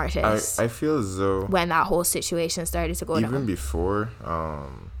as an artist. I feel as though when that whole situation started to go down. Even before,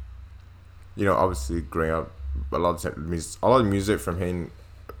 obviously growing up, a lot of music from him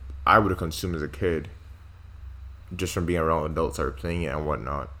I would have consumed as a kid, just from being around adults that were playing it and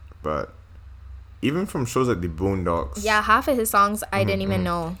whatnot. But even from shows like the Boondocks, half of his songs I didn't even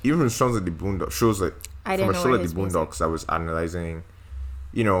know. Even from shows like the Boondocks, from a show like the Boondocks, I was analyzing,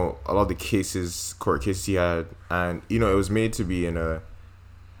 a lot of the court cases he had, and it was made to be in a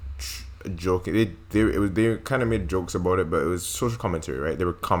joke. They kind of made jokes about it, but it was social commentary, right? They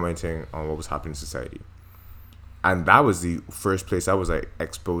were commenting on what was happening in society. And that was the first place I was like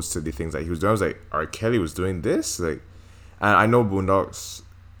exposed to the things that he was doing. I was like, R. Kelly was doing this, like, and I know Boondocks,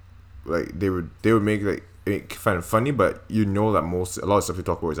 like they would make like it kind of funny, but that a lot of stuff we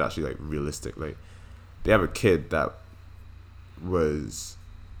talk about is actually like realistic. Like they have a kid that was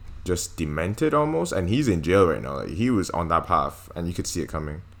just demented almost, and he's in jail right now. Like, he was on that path, and you could see it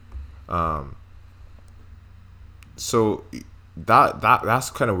coming. So that's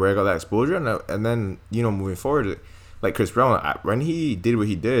kind of where I got that exposure, and then moving forward, like Chris Brown, when he did what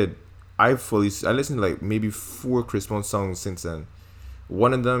he did, I listened to like maybe 4 Chris Brown songs since then.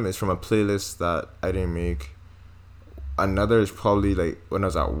 One of them is from a playlist that I didn't make. Another is probably like when I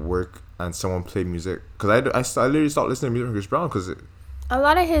was at work and someone played music, because I literally stopped listening to music from Chris Brown because a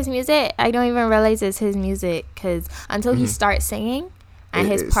lot of his music I don't even realize it's his music, because until he starts singing and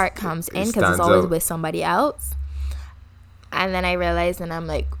his part comes in, because it's always with somebody else, and then I realize and I'm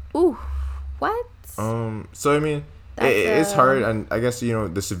like, ooh, what? So I mean, it's hard, and I guess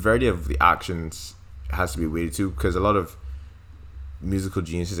the severity of the actions has to be weighted too, because a lot of musical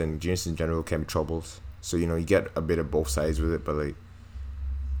geniuses and geniuses in general can be troubles. So you get a bit of both sides with it, but like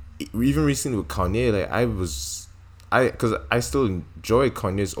even recently with Kanye, like because I still enjoy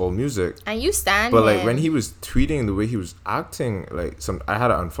Kanye's old music, and you stand. But like when he was tweeting, the way he was acting, like I had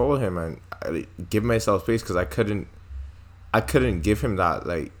to unfollow him and give myself space, because I couldn't give him that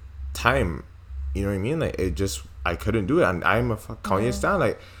like time. You know what I mean? Like I couldn't do it, and I'm a Kanye stan.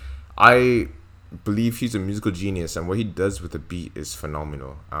 Like I believe he's a musical genius, and what he does with the beat is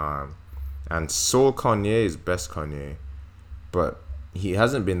phenomenal. And Soul Kanye is best Kanye, but he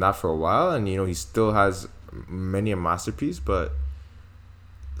hasn't been that for a while, and he still has many a masterpiece. But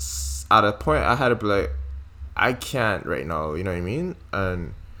at a point, I had to be like, I can't right now. You know what I mean?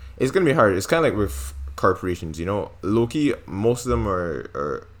 And it's gonna be hard. It's kind of like with corporations. Low-key, most of them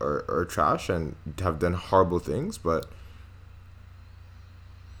are trash and have done horrible things, but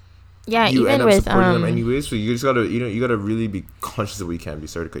yeah, you even end up with supporting them anyways. So you just gotta you gotta really be conscious of what you can be.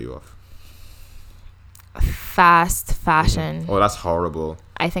 Sorry to cut you off. Fast fashion. Oh, that's horrible.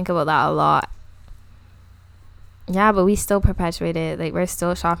 I think about that a lot. Yeah, but we still perpetuate it. Like, we're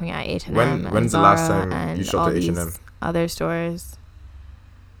still shopping at H&M. When's the last time you shopped at H&M? Other stores.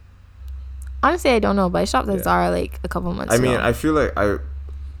 Honestly, I don't know, but I shopped at Zara like a couple months ago. I mean, I feel like I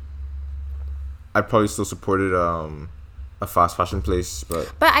probably still supported a fast fashion place,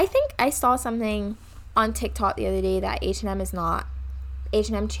 but I think I saw something on TikTok the other day that H&M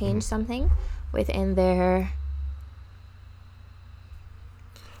changed something within their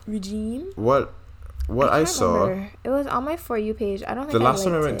regime. What I saw, remember. It was on my For You page. I don't think the last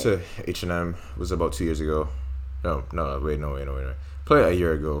time I went to H&M was about 2 years ago. No, wait. Probably a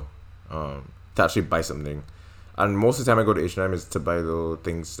year ago. To actually buy something, and most of the time I go to H&M is to buy little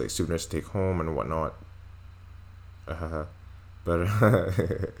things like souvenirs to take home and whatnot. But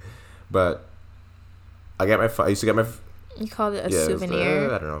I used to get my. You called it a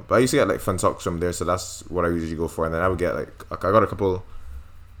souvenir? I don't know, but I used to get like fun socks from there, so that's what I usually go for. And then I would get I got a couple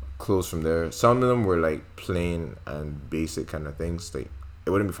clothes from there. Some of them were like plain and basic kind of things. Like, it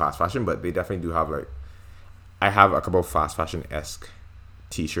wouldn't be fast fashion, but they definitely do have like. I have a couple of fast fashion-esque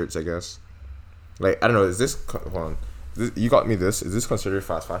t-shirts, I guess. Like, I don't know, is this, hold on, you got me this, is this considered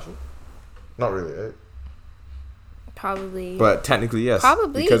fast fashion? Not really, right? Probably. But technically, yes.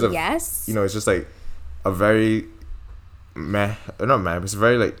 Probably, because of, yes. It's just like a very it's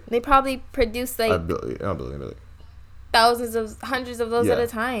very like, they probably produce like thousands of hundreds of those at a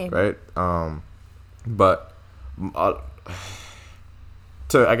time, right? But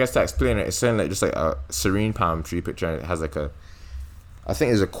to explain it, it's saying like just like a serene palm tree picture, and it has like I think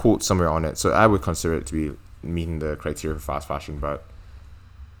there's a quote somewhere on it, so I would consider it to be meeting the criteria for fast fashion. But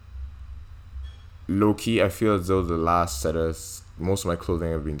low key, I feel as though the last set of most of my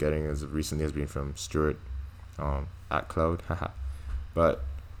clothing I've been getting as recently has been from Stuart, at Cloud. But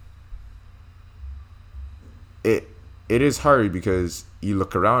it is hard because you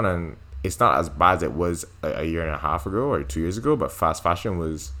look around and it's not as bad as it was a year and a half ago or 2 years ago, but fast fashion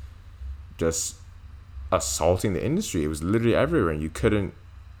was just assaulting the industry. It was literally everywhere, and you couldn't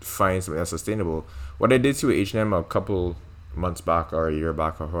find something else sustainable. What I did to H&M a couple months back or a year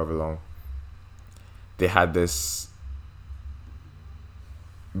back or however long, they had this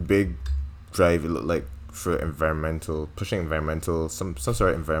big drive, it looked like, for pushing environmental, some sort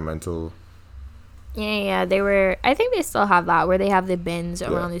of environmental. Yeah, they were. I think they still have that, where they have the bins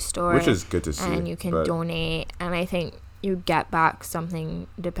around the store, which is good to see. And you can donate, and I think you get back something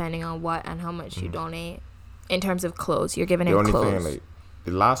depending on what and how much you donate. In terms of clothes, you're giving it clothes. The only thing, like,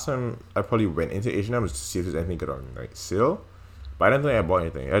 the last time I probably went into H&M was to see if there's anything good on like sale, but I don't think I bought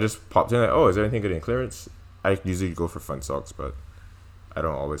anything. I just popped in like, oh, is there anything good in clearance? I usually go for fun socks, but I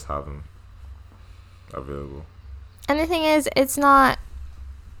don't always have them available. And the thing is, it's bad.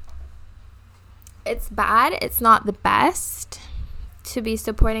 It's not the best to be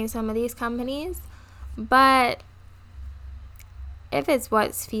supporting some of these companies, but if it's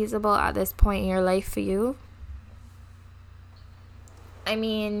what's feasible at this point in your life for you, I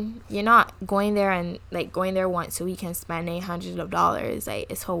mean, you're not going there and like going there once a week and spending hundreds of dollars. Like,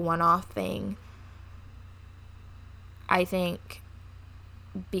 it's a one-off thing. I think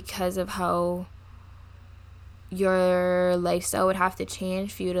because of how your lifestyle would have to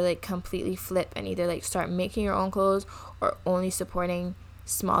change for you to like completely flip and either like start making your own clothes or only supporting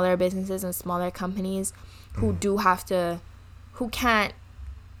smaller businesses and smaller companies who can't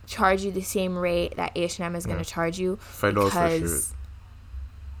charge you the same rate that H&M is going to charge you because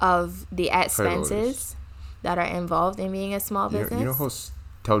of the expenses that are involved in being a small business. You know how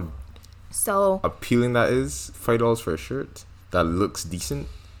appealing that is? $5 for a shirt that looks decent,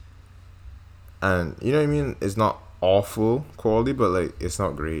 and you know what I mean. It's not awful quality, but like it's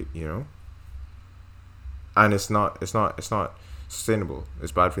not great, you know. And it's not sustainable.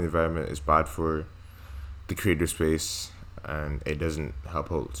 It's bad for the environment. It's bad for the creator space, and it doesn't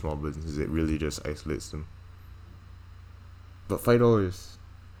help out small businesses. It really just isolates them. But $5,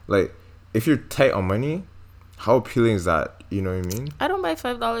 like if you're tight on money, how appealing is that? You know what I mean? I don't buy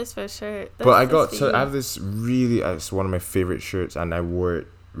 $5 for a shirt. But I have this really, it's one of my favorite shirts, and I wore it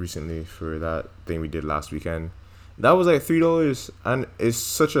recently for that thing we did last weekend. That was like $3, and it's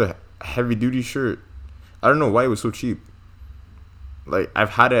such a heavy duty shirt. I don't know why it was so cheap. Like,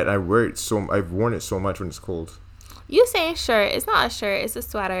 I've had it and I've worn it so much when it's cold. You saying shirt? It's not a shirt. It's a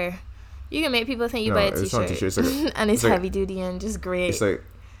sweater. You can make people think you buy a t-shirt. It's not a t-shirt. It's like and it's heavy duty and just great. It's like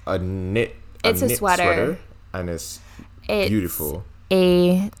a knit. It's a sweater, and it's beautiful.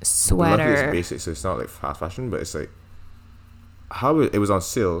 A sweater. Luckily it's basic, so it's not like fast fashion, but it's like it was on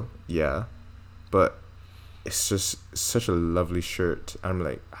sale, yeah, but it's just such a lovely shirt. I'm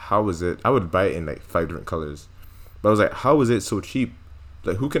like, how is it? I would buy it in like 5 different colors, but I was like, how is it so cheap?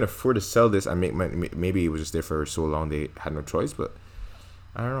 Like, who can afford to sell this and make money? Maybe it was just there for so long they had no choice, but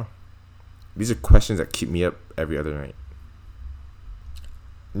I don't know. These are questions that keep me up every other night.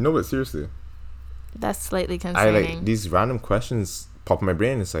 No, but seriously, that's slightly concerning. I like these random questions pop in my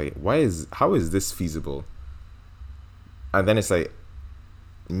brain. It's like, how is this feasible? And then it's like,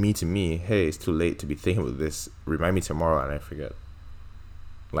 me, hey, it's too late to be thinking about this. Remind me tomorrow, and I forget.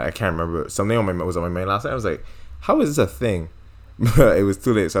 Like, I can't remember. Something was on my mind last night. I was like, how is this a thing? But it was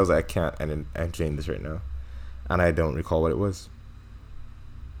too late, so I was like, I can't entertain this right now. And I don't recall what it was.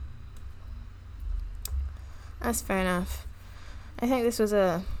 That's fair enough. I think this was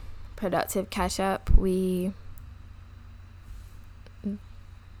a productive catch-up. We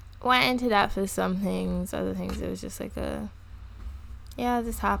went into depth with some things. Other things, it was just like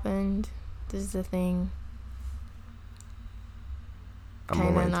this happened. This is the thing.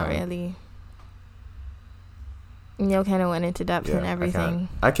 Kind of not really. Neil kind of went into depth and everything.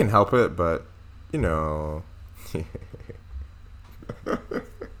 I can help it, but, you know.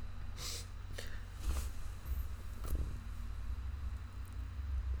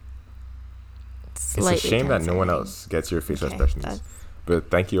 It's a shame that no one else gets your facial expressions. But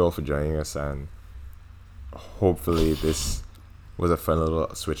thank you all for joining us, and hopefully this was a fun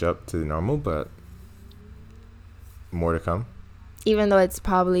little switch up to the normal, but more to come. Even though it's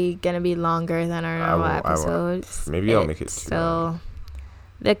probably going to be longer than our normal episodes. Maybe I'll make it still.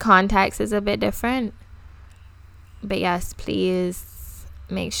 The context is a bit different. But yes, please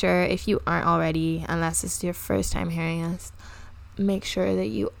make sure, if you aren't already, unless this is your first time hearing us, make sure that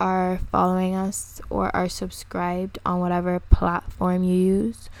you are following us or are subscribed on whatever platform you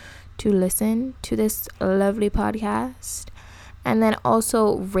use to listen to this lovely podcast. And then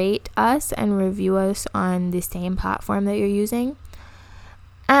also rate us and review us on the same platform that you're using.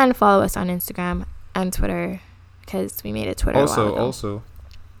 And follow us on Instagram and Twitter, because we made a Twitter a while ago. Also,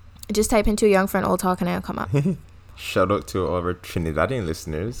 just type into Young Friend Old Talk and it'll come up. Shout out to all of our Trinidadian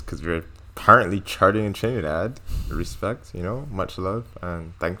listeners, because we're apparently charting in Trinidad. Respect, much love,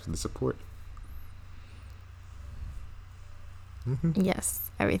 and thanks for the support.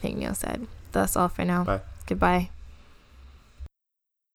 Yes, everything Neil said. That's all for now. Bye. Goodbye.